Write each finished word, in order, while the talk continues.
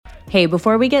Hey,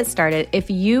 before we get started, if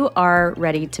you are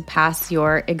ready to pass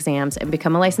your exams and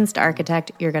become a licensed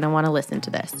architect, you're going to want to listen to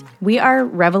this. We are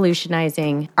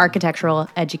revolutionizing architectural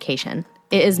education.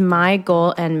 It is my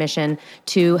goal and mission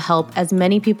to help as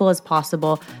many people as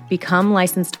possible become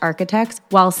licensed architects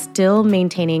while still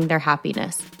maintaining their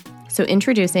happiness. So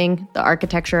introducing the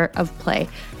Architecture of Play.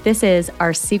 This is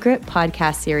our secret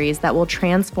podcast series that will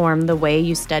transform the way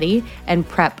you study and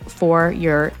prep for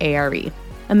your ARE.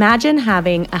 Imagine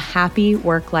having a happy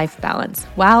work-life balance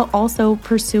while also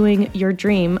pursuing your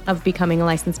dream of becoming a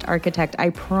licensed architect. I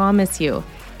promise you,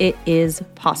 it is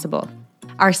possible.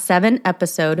 Our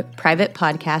 7-episode private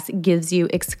podcast gives you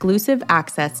exclusive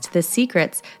access to the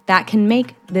secrets that can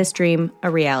make this dream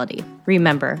a reality.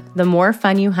 Remember, the more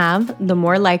fun you have, the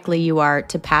more likely you are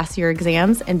to pass your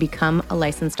exams and become a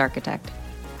licensed architect.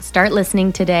 Start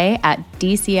listening today at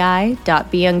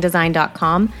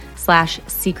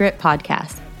dci.beyoungdesign.com/secret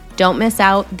podcast. Don't miss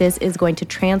out. This is going to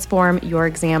transform your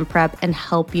exam prep and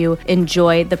help you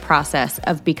enjoy the process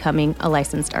of becoming a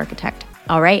licensed architect.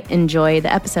 All right, enjoy the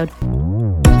episode.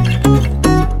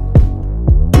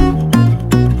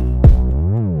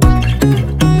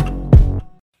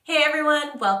 Hey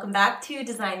everyone, welcome back to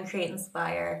Design, Create,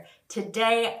 Inspire.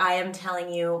 Today I am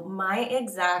telling you my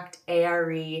exact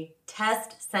ARE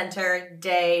test center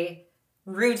day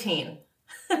routine.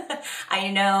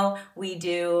 I know we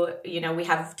do, we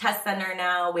have test center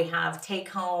now, we have take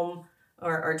home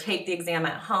or take the exam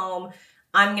at home.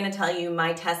 I'm going to tell you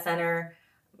my test center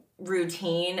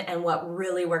routine and what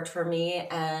really worked for me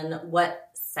and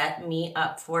what set me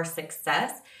up for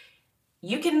success.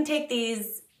 You can take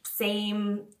these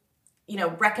same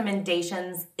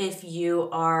recommendations if you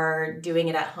are doing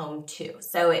it at home too.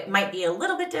 So it might be a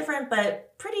little bit different,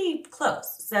 but pretty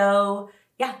close. So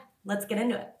yeah, let's get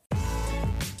into it.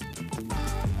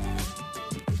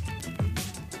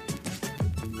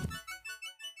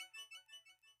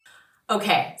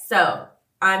 Okay, so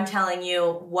I'm telling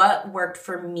you what worked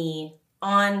for me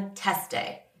on test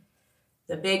day.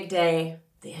 The big day,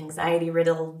 the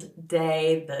anxiety-riddled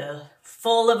day, the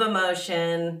full of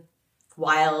emotion,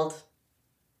 wild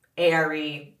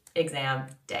ARE exam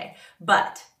day.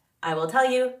 But I will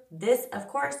tell you, this, of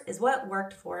course, is what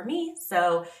worked for me,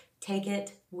 so take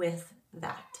it with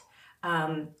that.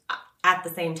 At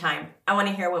the same time, I want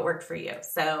to hear what worked for you.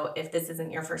 So if this isn't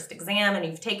your first exam and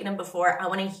you've taken them before, I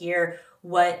want to hear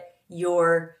what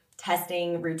your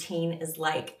testing routine is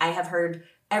like. I have heard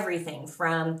everything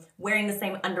from wearing the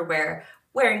same underwear,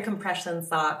 wearing compression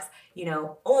socks,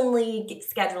 only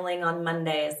scheduling on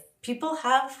Mondays. People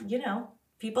have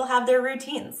their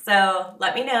routines. So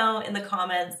let me know in the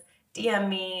comments, DM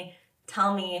me,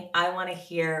 tell me. I want to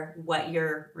hear what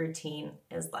your routine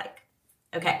is like.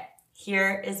 Okay,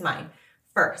 here is mine.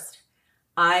 First,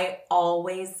 I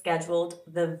always scheduled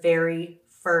the very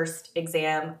first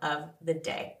exam of the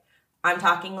day. I'm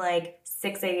talking like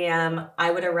 6 a.m.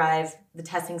 I would arrive. The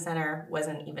testing center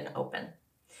wasn't even open.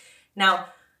 Now,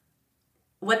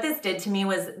 what this did to me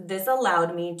was this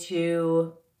allowed me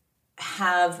to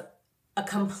have a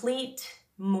complete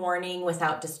morning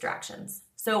without distractions.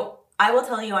 So I will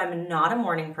tell you, I'm not a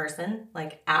morning person,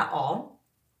 like at all.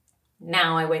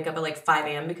 Now I wake up at like 5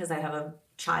 a.m. because I have a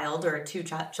child or two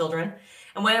children.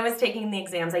 And when I was taking the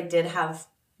exams, I did have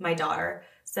my daughter.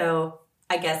 So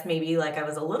I guess maybe like I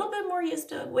was a little bit more used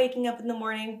to waking up in the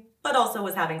morning, but also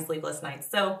was having sleepless nights.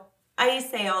 So I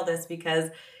say all this because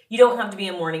you don't have to be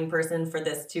a morning person for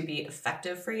this to be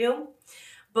effective for you.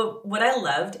 But what I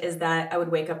loved is that I would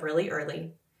wake up really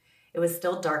early. It was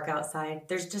still dark outside.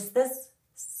 There's just this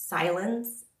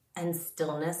silence and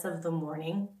stillness of the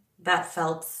morning that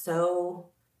felt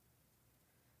so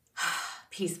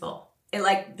peaceful. It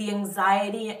like the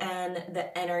anxiety and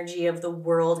the energy of the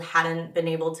world hadn't been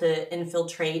able to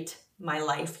infiltrate my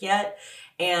life yet.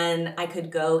 And I could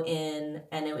go in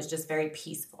and it was just very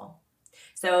peaceful.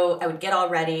 So I would get all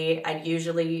ready. I'd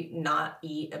usually not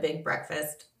eat a big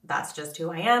breakfast. That's just who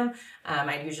I am.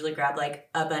 I'd usually grab like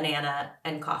a banana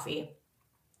and coffee.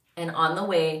 And on the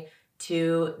way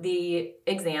to the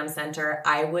exam center,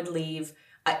 I would leave.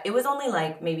 It was only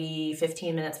like maybe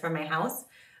 15 minutes from my house,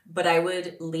 but I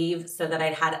would leave so that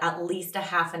I'd had at least a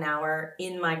half an hour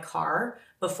in my car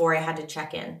before I had to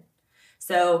check in.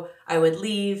 So I would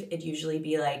leave. It'd usually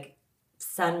be like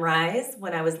sunrise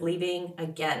when I was leaving.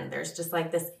 Again, there's just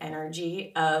like this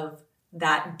energy of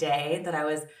that day that I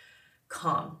was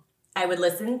calm. I would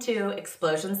listen to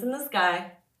Explosions in the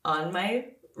Sky on my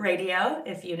radio.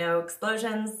 If you know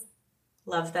Explosions,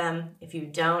 love them. If you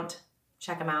don't,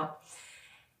 check them out.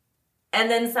 And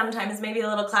then sometimes maybe a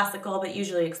little classical, but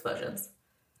usually Explosions.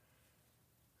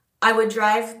 I would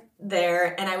drive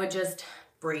there and I would just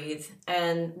breathe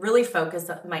and really focus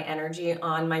my energy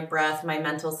on my breath, my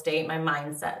mental state, my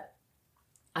mindset.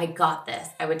 I got this.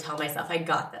 I would tell myself, I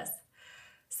got this.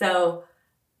 So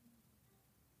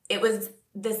it was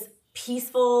this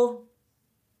peaceful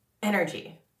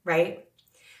energy, right?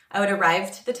 I would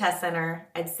arrive to the test center,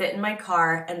 I'd sit in my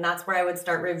car, and that's where I would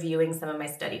start reviewing some of my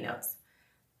study notes.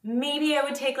 Maybe I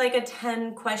would take like a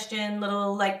 10 question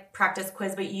little like practice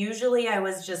quiz, but usually I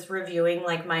was just reviewing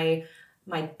like my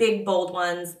big bold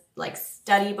ones, like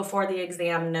study before the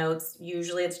exam notes.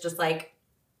 Usually it's just like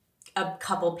a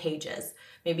couple pages,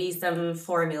 maybe some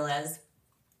formulas,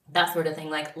 that sort of thing,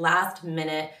 like last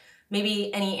minute,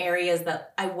 maybe any areas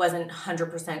that I wasn't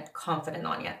 100% confident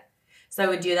on yet. So I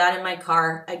would do that in my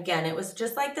car. Again, it was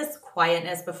just like this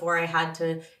quietness before I had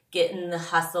to get in the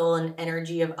hustle and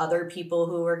energy of other people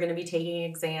who were going to be taking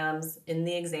exams in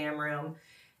the exam room,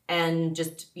 and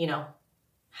just,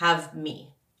 have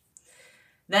me.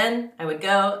 Then I would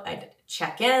go, I'd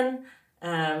check in,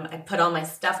 I'd put all my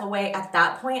stuff away. At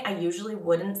that point, I usually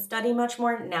wouldn't study much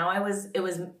more. Now it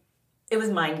was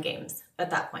mind games at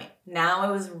that point. Now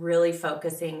I was really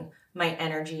focusing my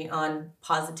energy on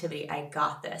positivity. I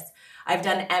got this. I've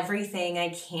done everything I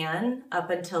can up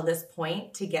until this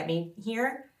point to get me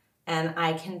here, and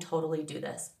I can totally do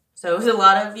this. So it was a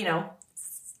lot of,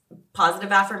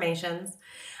 positive affirmations.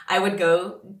 I would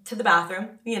go to the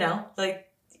bathroom,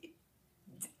 like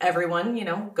everyone,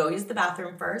 go use the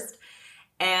bathroom first.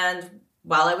 And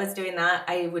while I was doing that,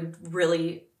 I would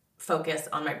really focus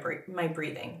on my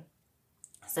breathing.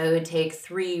 So I would take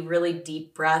 3 really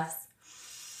deep breaths.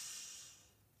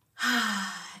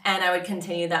 And I would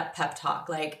continue that pep talk,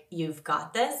 like, you've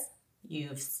got this,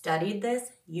 you've studied this,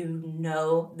 you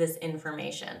know this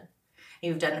information.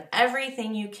 You've done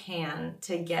everything you can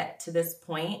to get to this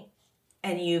point,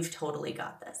 and you've totally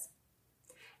got this.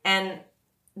 And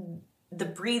the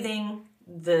breathing,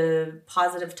 the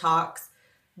positive talks,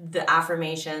 the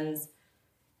affirmations,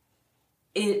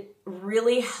 it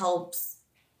really helps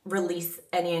release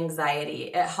any anxiety.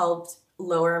 It helped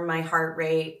lower my heart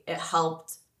rate. It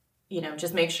helped,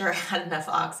 just make sure I had enough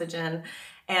oxygen.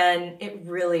 And it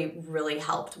really, really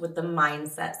helped with the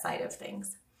mindset side of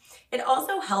things. It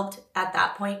also helped at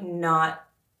that point not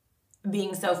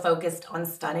being so focused on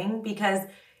studying, because,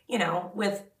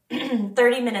 with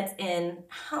 30 minutes in,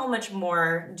 how much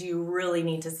more do you really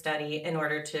need to study in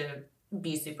order to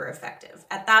be super effective?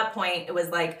 At that point, it was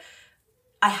like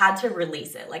I had to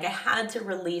release it. Like I had to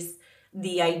release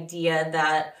the idea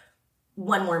that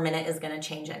one more minute is going to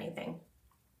change anything.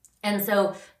 And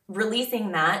so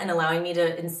releasing that and allowing me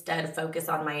to instead focus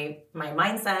on my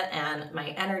mindset and my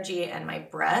energy and my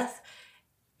breath,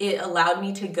 it allowed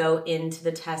me to go into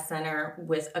the test center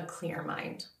with a clear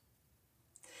mind.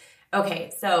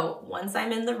 Okay, so once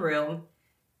I'm in the room,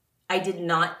 I did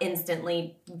not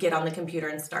instantly get on the computer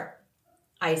and start.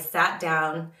 I sat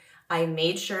down, I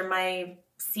made sure my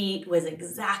seat was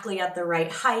exactly at the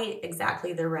right height,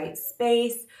 exactly the right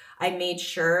space. I made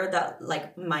sure that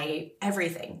my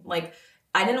everything,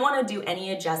 I didn't want to do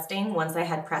any adjusting once I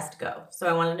had pressed go. So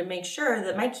I wanted to make sure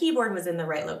that my keyboard was in the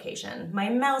right location. My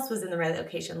mouse was in the right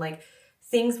location.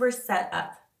 Things were set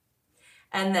up.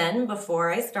 And then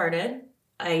before I started,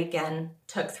 I again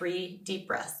took 3 deep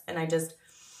breaths and I just,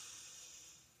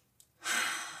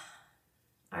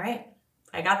 all right,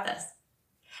 I got this.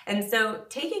 And so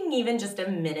taking even just a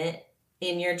minute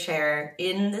in your chair,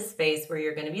 in the space where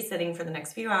you're going to be sitting for the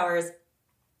next few hours,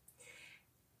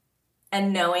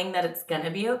 and knowing that it's going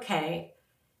to be okay,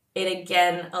 it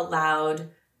again allowed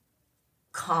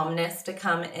calmness to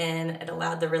come in. It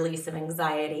allowed the release of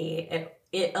anxiety.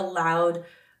 It allowed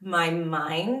my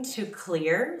mind to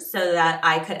clear so that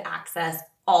I could access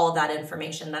all that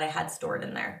information that I had stored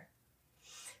in there.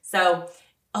 So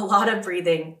a lot of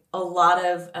breathing, a lot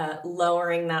of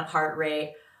lowering that heart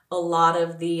rate, a lot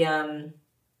of the,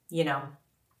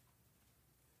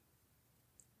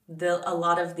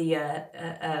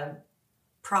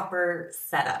 proper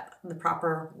setup, the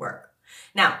proper work.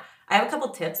 Now, I have a couple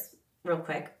tips real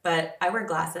quick, but I wear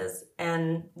glasses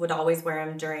and would always wear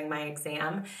them during my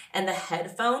exam, and the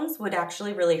headphones would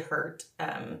actually really hurt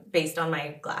based on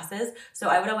my glasses. So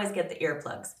I would always get the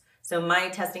earplugs. So my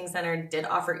testing center did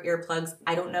offer earplugs.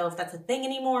 I don't know if that's a thing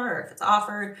anymore or if it's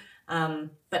offered,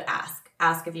 but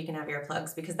ask if you can have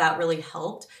earplugs, because that really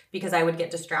helped, because I would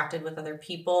get distracted with other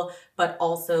people, but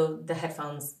also the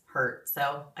headphones hurt.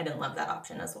 So I didn't love that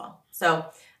option as well. So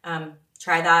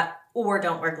try that, or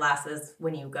don't wear glasses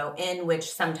when you go in,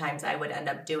 which sometimes I would end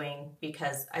up doing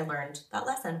because I learned that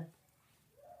lesson.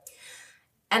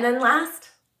 And then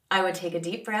last, I would take a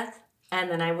deep breath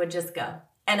and then I would just go.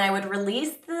 And I would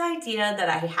release the idea that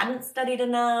I hadn't studied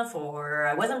enough or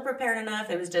I wasn't prepared enough.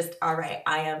 It was just, all right,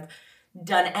 I have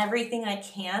done everything I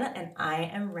can and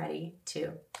I am ready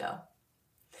to go.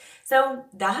 So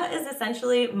that is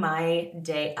essentially my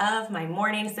day of, my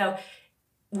morning. So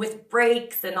with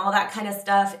breaks and all that kind of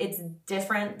stuff, it's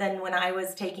different than when I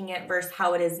was taking it versus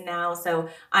how it is now. So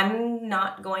I'm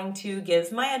not going to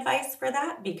give my advice for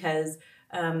that because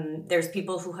there's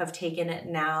people who have taken it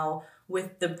now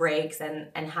with the breaks and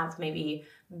have maybe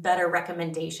better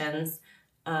recommendations.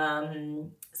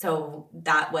 So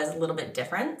that was a little bit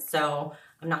different. So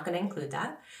I'm not going to include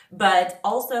that. But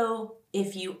also,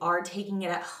 if you are taking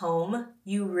it at home,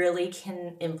 you really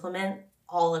can implement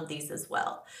all of these as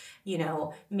well. You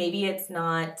know, maybe it's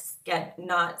not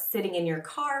sitting in your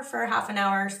car for half an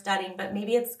hour studying, but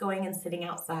maybe it's going and sitting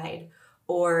outside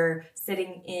or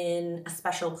sitting in a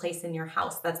special place in your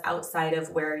house that's outside of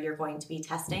where you're going to be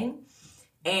testing.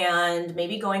 And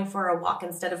maybe going for a walk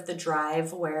instead of the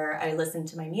drive where I listen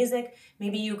to my music.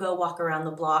 Maybe you go walk around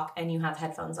the block and you have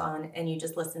headphones on and you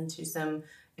just listen to some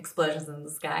explosions in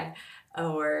the sky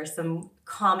or some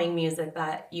calming music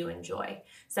that you enjoy.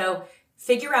 So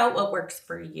figure out what works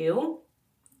for you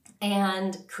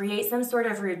and create some sort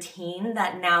of routine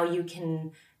that now you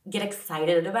can get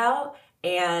excited about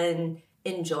and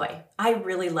enjoy. I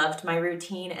really loved my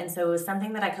routine, and so it was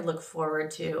something that I could look forward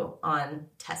to on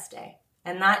test day.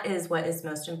 And that is what is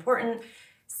most important,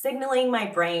 signaling my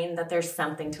brain that there's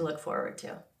something to look forward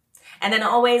to. And then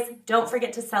always, don't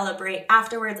forget to celebrate.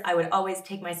 Afterwards, I would always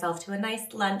take myself to a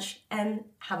nice lunch and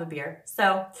have a beer.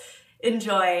 So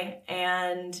enjoy,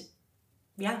 and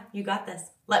yeah, you got this.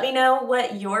 Let me know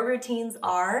what your routines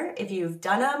are, if you've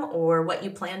done them, or what you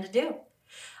plan to do.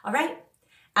 All right.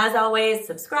 As always,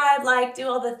 subscribe, like, do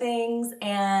all the things,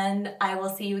 and I will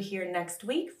see you here next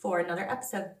week for another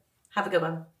episode. Have a good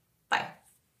one.